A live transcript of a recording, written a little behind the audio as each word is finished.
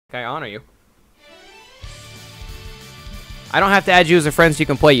I honor you. I don't have to add you as a friend so you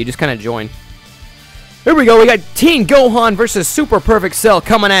can play. You just kind of join. Here we go. We got Teen Gohan versus Super Perfect Cell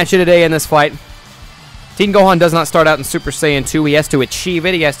coming at you today in this fight. Teen Gohan does not start out in Super Saiyan 2. He has to achieve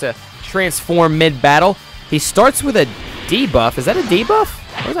it. He has to transform mid-battle. He starts with a debuff. Is that a debuff?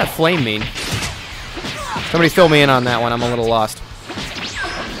 What does that flame mean? Somebody fill me in on that one. I'm a little lost.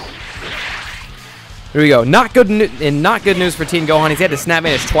 Here we go. Not good news for Teen Gohan. He's had to snap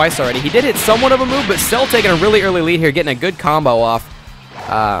vanish twice already. He did hit somewhat of a move, but Cell taking a really early lead here, getting a good combo off.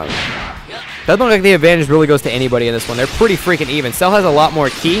 Doesn't look like the advantage really goes to anybody in this one. They're pretty freaking even. Cell has a lot more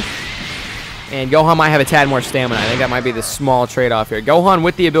ki, and Gohan might have a tad more stamina. I think that might be the small trade-off here. Gohan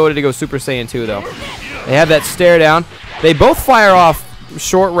with the ability to go Super Saiyan 2, though. They have that stare down. They both fire off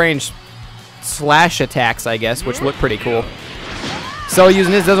short-range slash attacks, I guess, which look pretty cool. Cell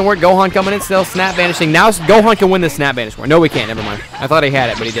using his doesn't work. Gohan coming in still. Snap vanishing. Now Gohan can win the snap vanish war. No, we can't. Never mind. I thought he had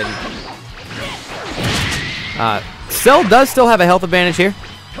it, but he didn't. Cell does still have a health advantage here.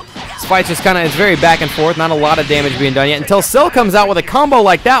 This fight's just kind of, it's very back and forth. Not a lot of damage being done yet until Cell comes out with a combo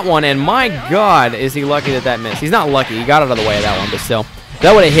like that one, and my God, is he lucky that that missed. He's not lucky. He got out of the way of that one, but still. If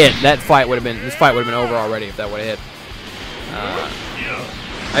that would have hit, this fight would have been over already if that would have hit.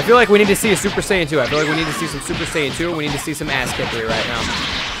 I feel like we need to see a Super Saiyan 2. I feel like we need to see some Super Saiyan 2. We need to see some ass kickery right now.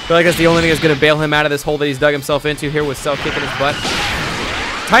 I feel like that's the only thing that's going to bail him out of this hole that he's dug himself into here with Cell kicking his butt.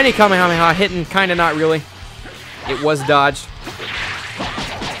 Tiny Kamehameha hitting, kind of not really. It was dodged.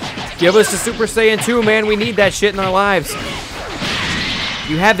 Give us the Super Saiyan 2, man. We need that shit in our lives.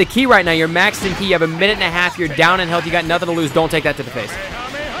 You have the key right now. You're maxed in key. You have a minute and a half. You're down in health. You got nothing to lose. Don't take that to the face.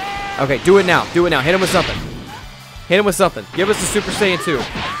 Okay, do it now. Do it now. Hit him with something. Hit him with something. Give us the Super Saiyan 2.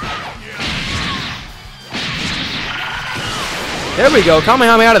 There we go.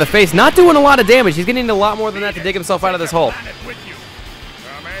 Kamehameha out of the face. Not doing a lot of damage. He's getting a lot more than that to dig himself out of this hole.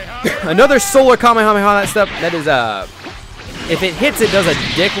 Another solar Kamehameha. That is, if it hits, it does a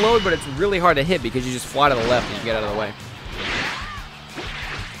dick load, but it's really hard to hit because you just fly to the left and you get out of the way.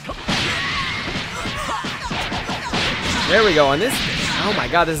 There we go. And this, oh my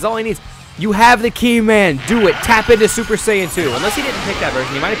God, this is all he needs. You have the key, man. Do it. Tap into Super Saiyan 2. Unless he didn't pick that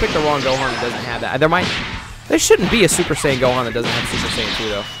version. He might have picked the wrong Gohan that doesn't have that. There shouldn't be a Super Saiyan Gohan that doesn't have Super Saiyan 2,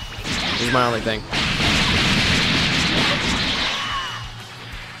 though. This is my only thing.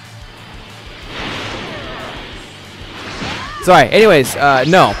 Sorry. Anyways,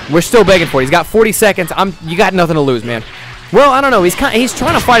 no. We're still begging for it. He's got 40 seconds. You got nothing to lose, man. Well, I don't know. He's trying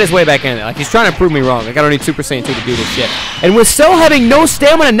to fight his way back in there. Like, he's trying to prove me wrong. Like, I don't need Super Saiyan 2 to do this shit. And with Cell having no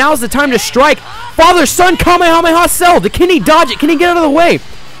stamina, now's the time to strike. Father, son, Kamehameha Cell. Can he dodge it? Can he get out of the way?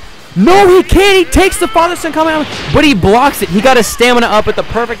 No, he can't. He takes the Father, son, Kamehameha, but he blocks it. He got his stamina up at the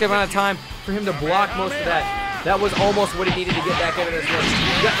perfect amount of time for him to block most of that. That was almost what he needed to get back into this one.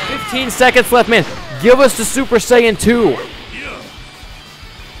 You got 15 seconds left, man. Give us the Super Saiyan 2.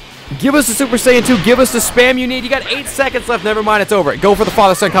 Give us the Super Saiyan 2. Give us the spam you need. You got 8 seconds left. Never mind, it's over. Go for the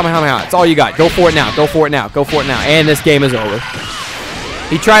Father, Son, Kamehameha. It's all you got. Go for it now. Go for it now. Go for it now. And this game is over.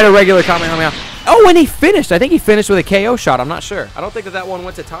 He tried a regular Kamehameha. Oh, and he finished. I think he finished with a KO shot. I'm not sure. I don't think that one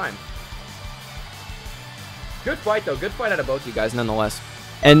went to time. Good fight, though. Good fight out of both you guys, nonetheless.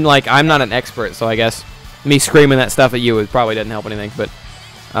 And, like, I'm not an expert, so I guess me screaming that stuff at you probably didn't help anything. But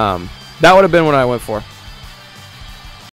that would have been what I went for.